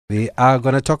We are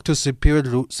going to talk to Siphiwe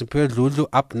Dludlu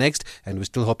up next, and we're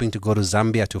still hoping to go to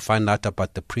Zambia to find out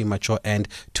about the premature end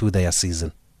to their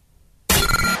season.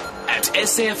 At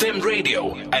SAFM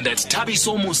Radio and at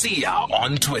Thabiso Mosia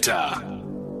on Twitter.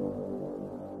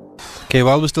 Okay,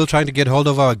 while we're still trying to get hold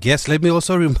of our guests, let me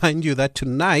also remind you that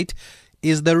tonight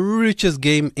is the richest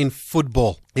game in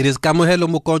football. It is Kamohelo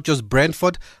Mokotjo's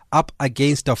Brentford up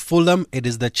against Fulham. It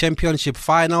is the championship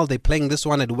final. They're playing this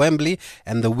one at Wembley,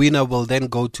 and the winner will then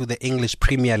go to the English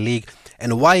Premier League.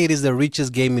 And why it is the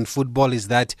richest game in football is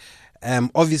that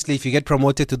obviously, if you get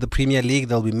promoted to the Premier League,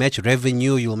 there'll be match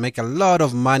revenue. You'll make a lot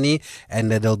of money,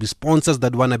 and there'll be sponsors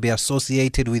that want to be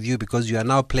associated with you because you are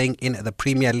now playing in the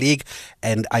Premier League.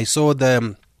 And I saw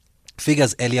the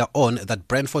figures earlier on that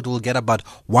Brentford will get about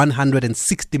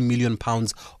 £160 million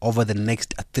over the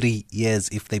next 3 years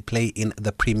if they play in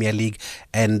the Premier League,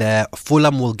 and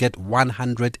Fulham will get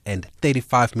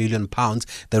 £135 million.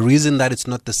 The reason that it's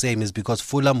not the same is because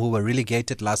Fulham, who were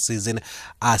relegated last season,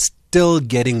 are still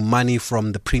getting money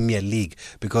from the Premier League,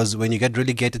 because when you get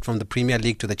relegated from the Premier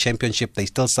League to the Championship, they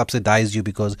still subsidize you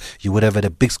because you would have had a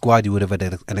big squad, you would have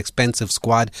had an expensive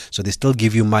squad, so they still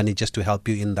give you money just to help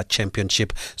you in that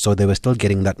Championship. So they were still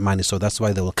getting that money, so that's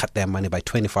why they will cut their money by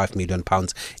 £25 million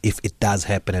if it does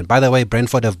happen. And by the way,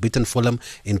 Brentford have beaten Fulham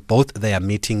in both their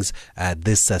meetings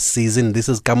this season. This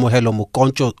is Kamohelo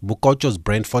Mokotjo's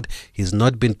Brentford. He's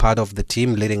not been part of the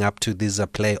team leading up to these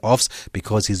playoffs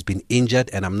because he's been injured,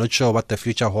 and I'm not sure what the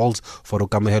future holds for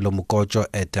Kamohelo Mokotjo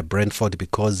at Brentford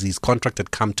because his contract had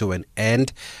come to an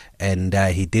end, and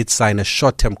he did sign a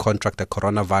short-term contract, a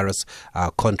coronavirus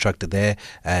contract there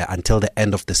until the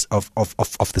end of this of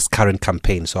this current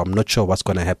campaign. So I'm not sure what's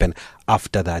going to happen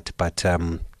after that, but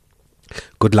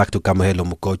good luck to Kamohelo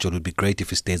Mokotjo. It would be great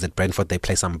if he stays at Brentford. They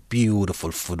play some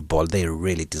beautiful football. They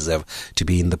really deserve to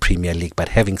be in the Premier League. But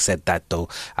having said that, though,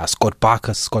 Scott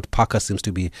Parker seems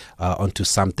to be onto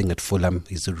something at Fulham.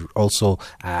 He's also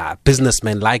a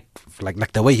businessman, like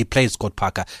the way he plays, Scott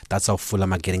Parker. That's how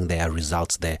Fulham are getting their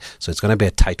results there. So it's going to be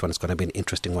a tight one. It's going to be an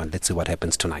interesting one. Let's see what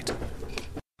happens tonight.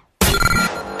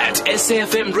 At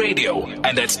SAFM Radio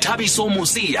and at Thabiso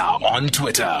Mosia on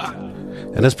Twitter.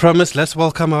 And as promised, let's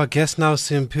welcome our guest now,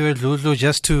 Siphiwe Dludlu,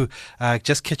 just to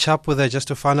catch up with her, just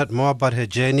to find out more about her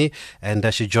journey.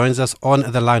 And she joins us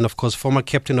on the line, of course, former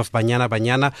captain of Banyana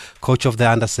Banyana, coach of the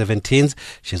under-17s.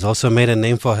 She's also made a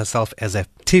name for herself as a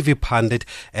TV pundit,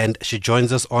 and she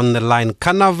joins us on the line.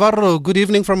 Cannavaro, good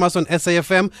evening from us on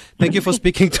SAFM. Thank you for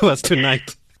speaking to us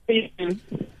tonight.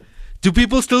 Do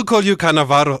people still call you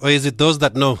Cannavaro, or is it those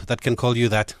that know that can call you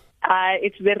that?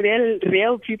 It's the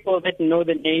real people that know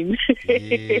the name.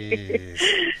 Yes.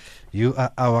 You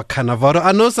are our Cannavaro.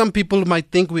 I know some people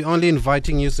might think we're only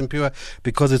inviting you, Siphiwe,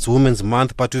 because it's Women's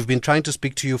Month, but we've been trying to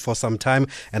speak to you for some time,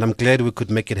 and I'm glad we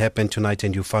could make it happen tonight,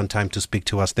 and you found time to speak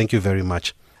to us. Thank you very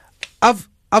much. I've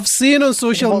seen on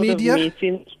social media.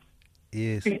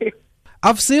 Yes.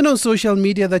 I've seen on social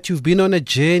media that you've been on a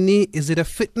journey. Is it a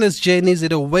fitness journey? Is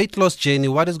it a weight loss journey?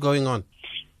 What is going on?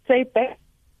 Say back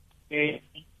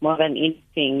more than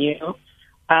anything,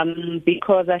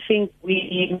 because I think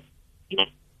we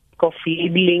of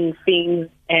labeling things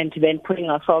and then putting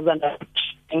ourselves under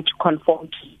to conform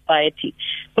to society.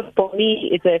 But for me,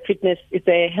 it's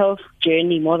a health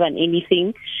journey more than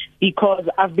anything, because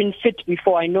I've been fit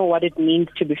before. I know what it means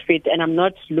to be fit, and I'm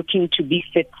not looking to be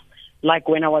fit like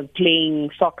when I was playing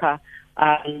soccer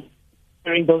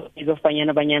during those days of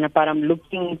Banyana Banyana, but I'm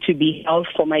looking to be health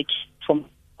for my kids, for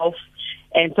myself,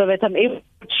 and so that I'm able to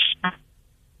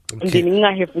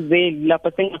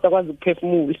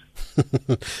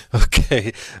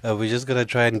Okay, we're just going to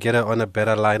try and get her on a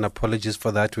better line. Apologies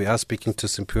for that. We are speaking to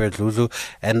Siphiwe Dludlu,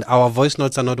 and our voice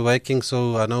notes are not working,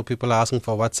 so I know people are asking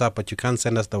for WhatsApp, but you can't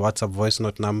send us the WhatsApp voice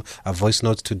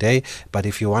notes today. But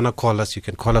if you want to call us, you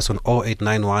can call us on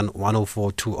 0891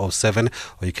 104 207,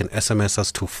 or you can SMS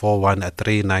us to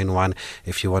 41391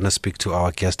 if you want to speak to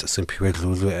our guest, Siphiwe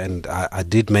Dludlu. And I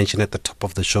did mention at the top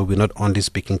of the show, we're not only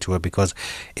speaking to her because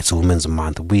it's Women's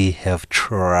Month. We have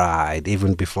tried,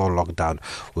 even before lockdown,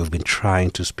 we've been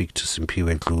trying to speak to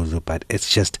Siphiwe Dludlu, but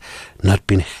it's just not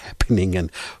been happening.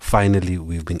 And finally,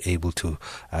 we've been able to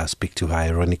speak to her.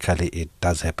 Ironically, it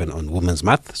does happen on Women's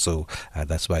Month, so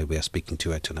that's why we are speaking to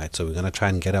her tonight. So we're going to try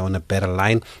and get her on a better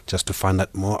line just to find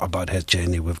out more about her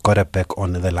journey. We've got her back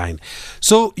on the line.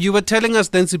 So you were telling us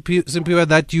then, Siphiwe,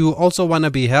 that you also want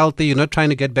to be healthy. You're not trying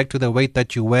to get back to the weight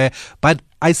that you were, but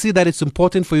I see that it's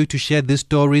important for you to share these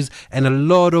stories, and a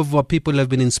lot of people have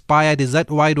been inspired. Is that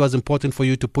why it was important for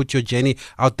you to put your journey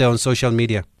out there on social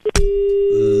media?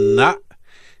 Nah.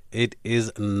 It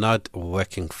is not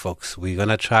working, folks. We're going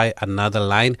to try another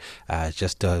line.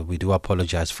 We do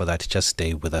apologize for that. Just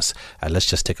stay with us. Let's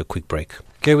just take a quick break.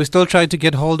 Okay, we're still trying to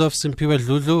get hold of Simphiwe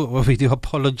Dludlu. Well, we do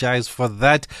apologize for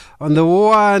that. On the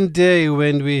one day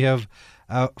when we have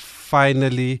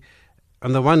finally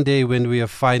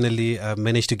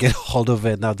managed to get hold of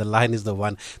it, now the line is the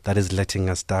one that is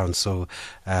letting us down. So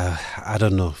I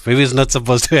don't know. Maybe it's not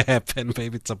supposed to happen.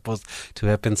 Maybe it's supposed to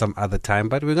happen some other time.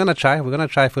 But we're gonna try.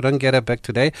 If we don't get her back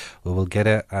today, we will get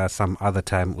her some other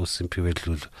time with Simphiwe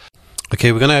Dludlu.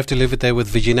 Okay, we're going to have to leave it there with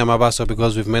Virginia Mabaso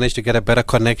because we've managed to get a better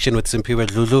connection with Simphiwe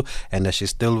Dludlu, and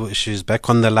she's back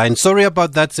on the line. Sorry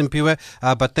about that, Simphiwe,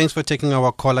 but thanks for taking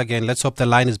our call again. Let's hope the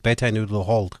line is better and it will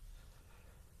hold.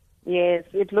 Yes,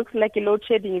 it looks like a load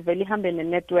shedding is very humble in the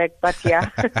network, but yeah.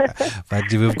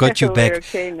 But we've got you back.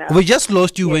 Okay now. We just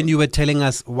lost you when you were telling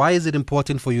us why is it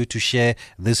important for you to share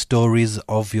these stories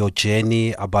of your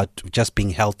journey about just being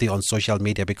healthy on social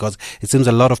media, because it seems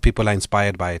a lot of people are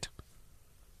inspired by it.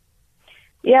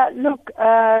 Yeah, look,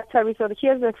 Tabi, so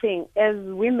here's the thing. As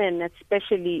women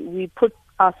especially, we put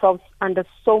ourselves under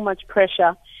so much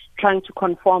pressure trying to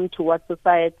conform to what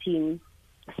society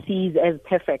sees as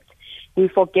perfect. We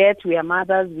forget we are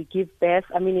mothers, we give birth.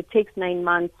 I mean, it takes 9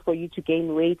 months for you to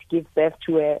gain weight, give birth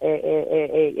to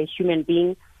a human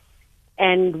being.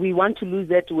 And we want to lose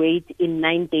that weight in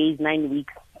 9 days, 9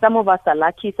 weeks. Some of us are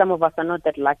lucky, some of us are not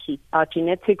that lucky. Our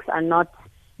genetics are not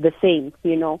the same,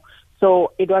 you know.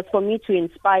 So it was for me to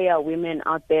inspire women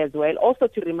out there as well. Also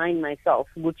to remind myself,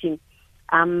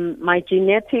 my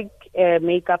genetic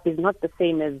makeup is not the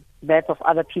same as that of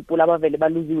other people.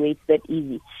 Losing weight that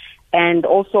easy. And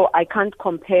also, I can't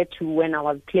compare to when I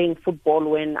was playing football,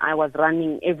 when I was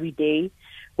running every day,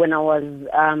 when I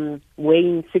was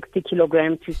weighing 60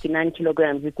 kilograms, 59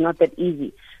 kilograms. It's not that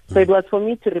easy. So it was for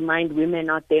me to remind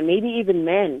women out there, maybe even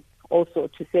men also,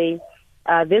 to say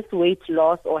this weight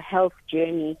loss or health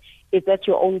journey is at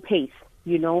your own pace.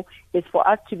 You know, it's for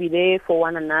us to be there for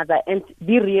one another and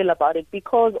be real about it,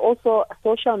 because also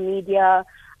social media,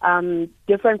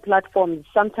 different platforms,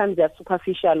 sometimes they're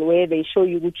superficial, where they show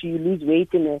you that you lose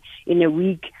weight in a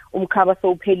week.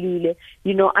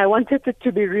 You know, I wanted it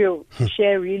to be real, to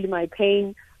share really my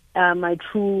pain, my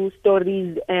true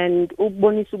stories, and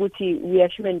we are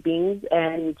human beings,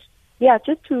 and yeah,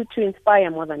 just to inspire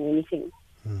more than anything.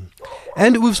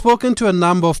 And we've spoken to a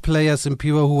number of players in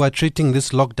Piwa who are treating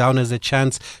this lockdown as a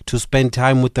chance to spend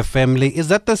time with the family. Is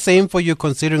that the same for you,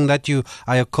 considering that you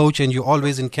are a coach and you're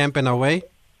always in camp and away?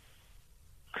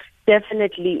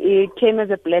 Definitely. It came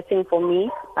as a blessing for me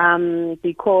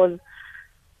because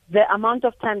the amount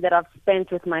of time that I've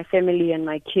spent with my family and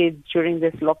my kids during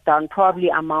this lockdown probably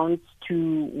amounts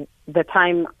to the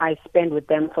time I spend with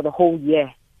them for the whole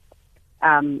year.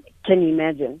 Can you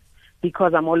imagine?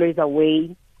 Because I'm always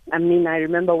away. I mean, I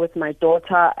remember with my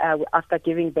daughter, after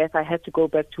giving birth, I had to go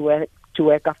back to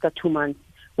work after 2 months.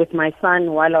 With my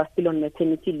son, while I was still on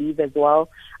maternity leave as well,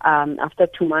 after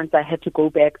 2 months, I had to go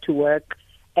back to work.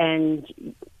 And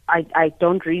I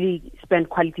don't really spend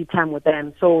quality time with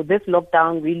them. So this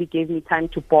lockdown really gave me time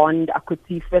to bond. I could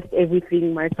see first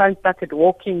everything. My son started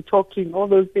walking, talking, all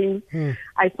those things.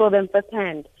 I saw them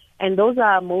firsthand. And those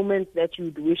are moments that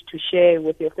you'd wish to share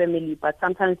with your family, but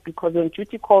sometimes because when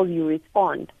duty calls, you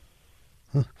respond.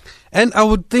 And I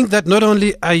would think that not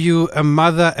only are you a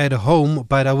mother at home,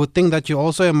 but I would think that you're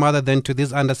also a mother then to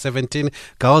these under 17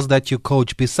 girls that you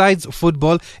coach. Besides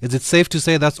football, is it safe to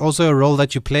say that's also a role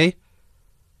that you play?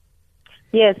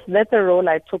 Yes, that's a role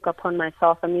I took upon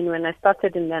myself. I mean, when I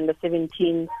started in the under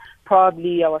 17,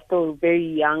 probably I was still very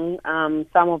young.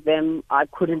 Some of them, I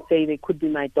couldn't say they could be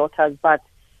my daughters, but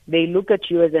they look at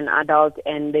you as an adult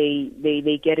and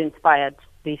they get inspired.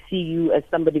 They see you as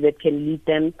somebody that can lead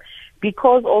them.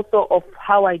 Because also of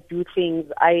how I do things,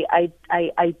 I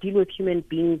deal with human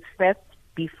beings first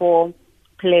before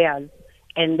players.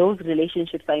 And those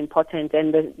relationships are important.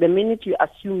 And the minute you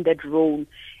assume that role,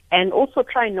 and also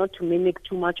try not to mimic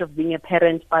too much of being a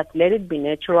parent, but let it be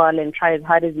natural and try as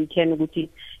hard as you can with it,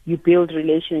 you build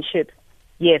relationships.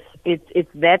 Yes,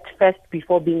 it's that first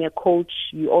before being a coach.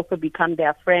 You also become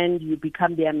their friend, you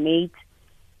become their mate.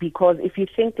 Because if you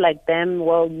think like them,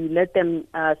 well, you let them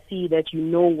see that you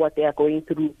know what they are going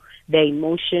through, their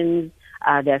emotions,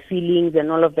 their feelings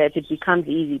and all of that, it becomes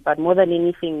easy. But more than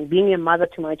anything, being a mother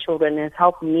to my children has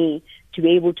helped me to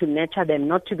be able to nurture them,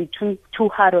 not to be too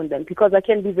hard on them, because I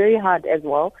can be very hard as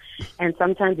well. And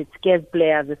sometimes it scares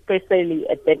players, especially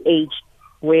at that age,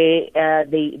 where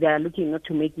they are looking not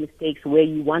to make mistakes, where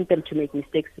you want them to make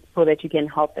mistakes so that you can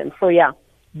help them. So yeah,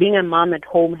 being a mom at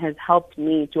home has helped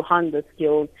me to hone the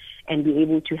skills and be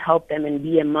able to help them and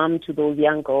be a mom to those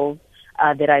young girls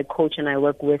that I coach and I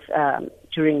work with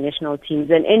during national teams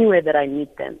and anywhere that I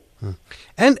meet them.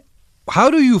 And how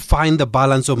do you find the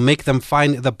balance or make them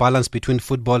find the balance between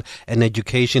football and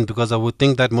education? Because I would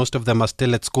think that most of them are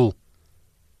still at school.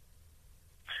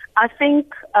 I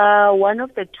think one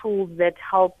of the tools that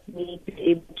help me be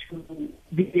able to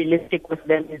be realistic with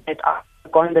them is that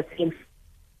I've gone the same.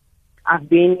 I've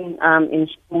been in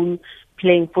school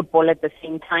playing football at the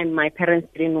same time. My parents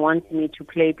didn't want me to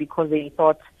play because they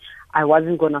thought I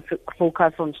wasn't going to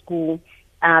focus on school.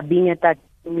 Being at that,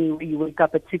 you wake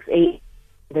up at 6 a.m.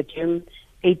 the gym,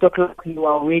 8 o'clock you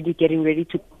are already getting ready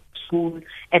to school.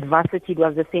 At varsity it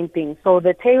was the same thing. So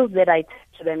the tales that I tell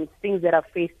to them, things that I've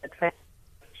faced at first,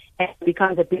 and it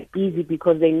becomes a bit easy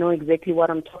because they know exactly what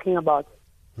I'm talking about.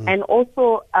 And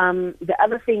also, the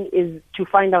other thing is to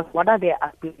find out what are their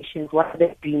aspirations, what are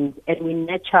their dreams, and we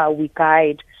nurture, we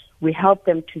guide, we help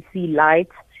them to see light,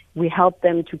 we help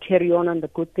them to carry on the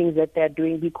good things that they're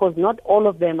doing, because not all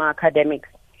of them are academics,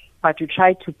 but we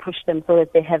try to push them so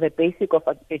that they have a basic of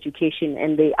education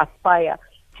and they aspire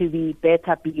to be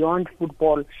better beyond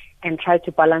football and try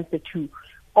to balance the two.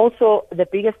 Also, the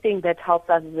biggest thing that helps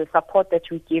us is the support that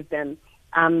we give them,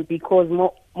 because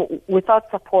without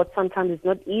support, sometimes it's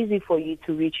not easy for you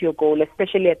to reach your goal,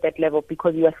 especially at that level,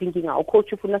 because you are thinking,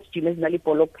 coach ufuna sijime sidlala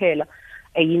ibhola kuphela,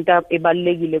 into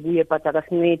ebalulekile kuye but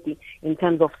akasinedi in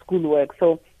terms of schoolwork.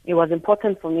 So it was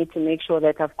important for me to make sure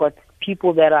that I've got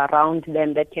people that are around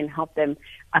them that can help them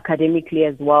academically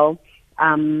as well.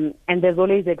 And there's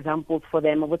always examples for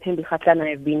them. Abothembi Kgatlana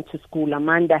have been to school.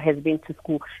 Amanda has been to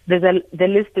school. The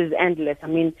list is endless. I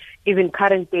mean, even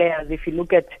current players, if you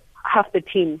look at half the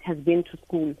team has been to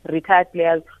school. Retired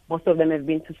players, most of them have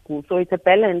been to school. So it's a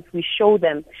balance. We show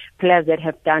them players that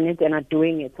have done it and are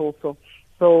doing it also.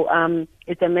 So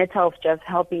it's a matter of just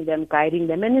helping them, guiding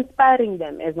them, and inspiring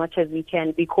them as much as we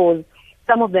can, because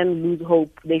some of them lose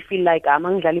hope. They feel like, I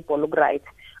don't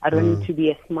need to be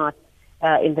a smart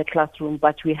in the classroom,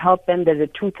 but we help them. There's a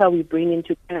tutor we bring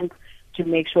into camp to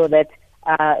make sure that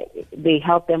they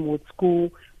help them with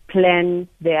school, plan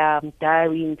their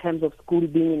diary in terms of school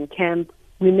being in camp.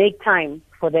 We make time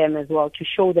for them as well to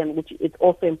show them, which it's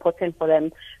also important for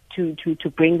them to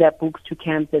bring their books to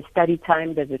camp. There's study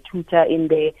time, there's a tutor in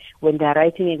there. When they're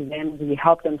writing exams, we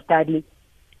help them study.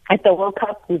 At the World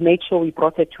Cup, we made sure we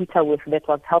brought a tutor with that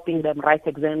was helping them write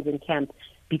exams in camp,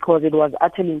 because it was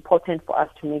utterly important for us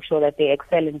to make sure that they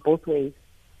excel in both ways.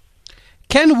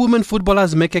 Can women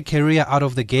footballers make a career out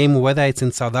of the game, whether it's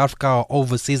in South Africa or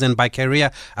overseas? And by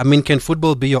career, I mean, can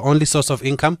football be your only source of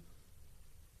income?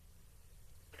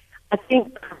 I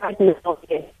think right now,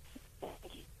 yes.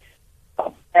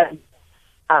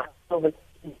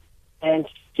 And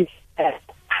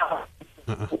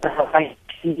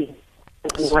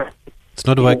it's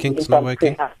not working. It's not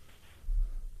working.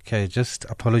 Okay, just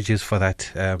apologies for that.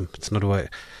 It's not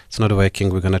working.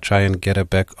 We're going to try and get her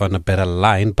back on a better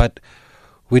line. But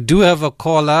we do have a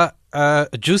caller.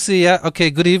 Juicy, yeah? Okay,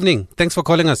 good evening. Thanks for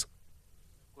calling us.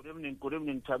 Good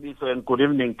evening, Thabiso, and good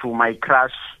evening to my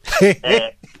crush.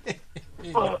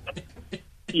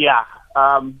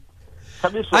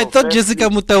 Thabiso, I thought Jessica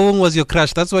Mutawung was your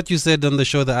crush. That's what you said on the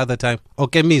show the other time.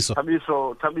 Okay, Miso.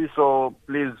 Thabiso,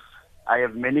 please, I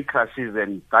have many crushes,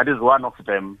 and that is one of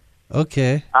them.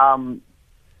 Okay.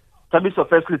 Thabiso,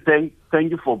 firstly,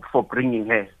 thank you for bringing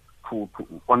her to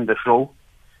on the show.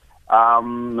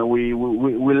 We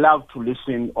love to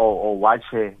listen or watch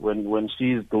her when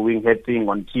she's doing her thing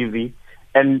on TV,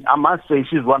 and I must say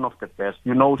she's one of the best.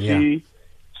 You know, she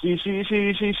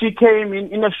came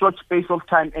in a short space of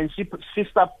time, and she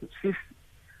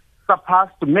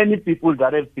surpassed many people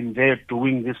that have been there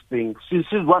doing this thing. She's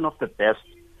one of the best.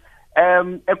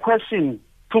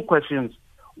 Two questions.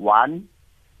 One,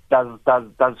 does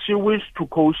she wish to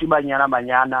coach Banyana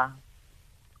Banyana?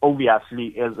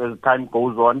 Obviously, as time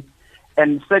goes on.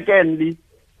 And secondly,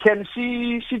 can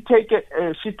she take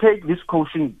this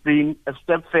coaching thing a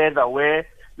step further, where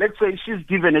let's say she's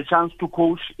given a chance to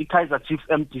coach Kaizer Chiefs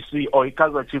MTC or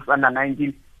Kaizer Chiefs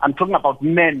under-19? I'm talking about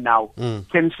men now.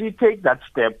 Can she take that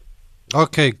step?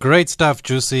 Okay, great stuff,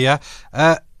 Juicy. Yeah,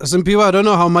 Simpiwa, I don't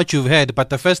know how much you've heard, but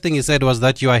the first thing he said was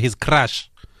that you are his crush.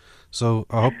 So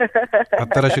I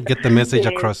thought I should get the message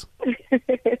across.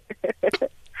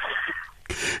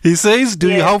 He says,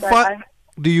 how far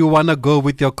do you want to go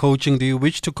with your coaching? Do you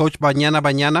wish to coach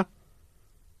Banyana?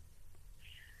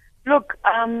 Look,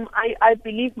 I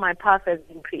believe my path has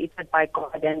been created by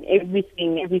God, and every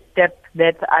step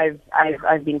that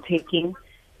I've been taking,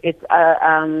 it's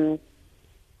a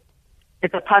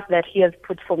path that He has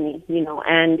put for me, you know.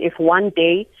 And if one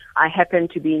day I happen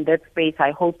to be in that space,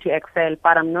 I hope to excel,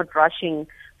 but I'm not rushing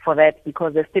for that,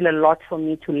 because there's still a lot for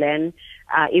me to learn,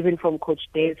 even from Coach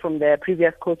Dave, from the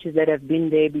previous coaches that have been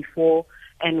there before,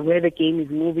 and where the game is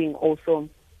moving also.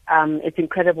 It's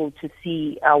incredible to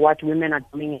see what women are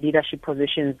doing in leadership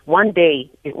positions. One day,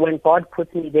 when God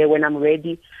puts me there, when I'm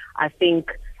ready, I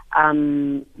think,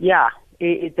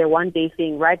 it's a one-day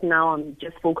thing. Right now, I'm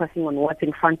just focusing on what's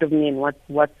in front of me and what's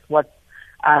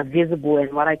visible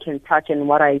and what I can touch and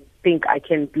what I think I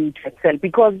can do to excel.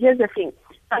 Because here's the thing,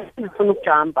 I'm going to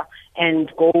jump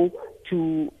and go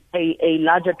to a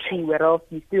larger tree where else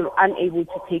you're still unable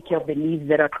to take care of the leaves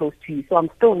that are close to you. So I'm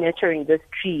still nurturing this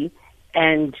tree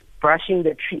and brushing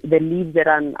the leaves that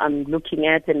I'm looking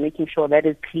at and making sure that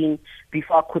is clean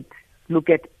before I could look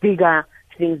at bigger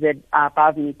things that are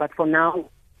above me. But for now,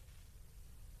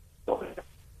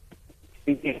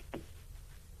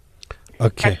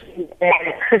 okay.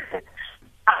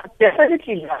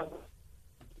 Definitely.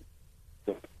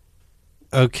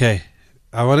 Okay.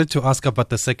 I wanted to ask about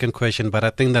the second question, but I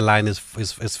think the line is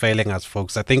failing us,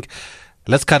 folks. I think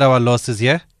let's cut our losses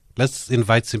here. Let's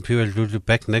invite Simphiwe Dludlu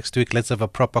back next week. Let's have a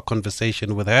proper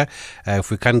conversation with her. If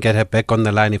we can't get her back on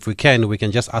the line, if we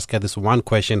can just ask her this one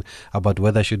question about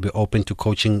whether she'd be open to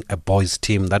coaching a boys'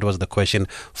 team. That was the question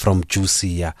from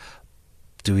Juicy.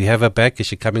 Do we have her back? Is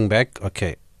she coming back?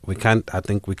 Okay. I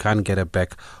think we can't get her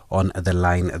back on the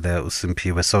line there,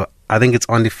 Simphiwe. So I think it's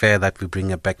only fair that we bring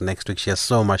her back next week. She has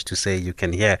so much to say. You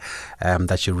can hear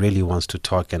that she really wants to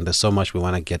talk, and there's so much we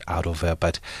want to get out of her,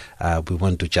 but we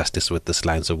won't do justice with this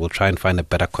line. So we'll try and find a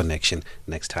better connection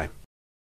next time.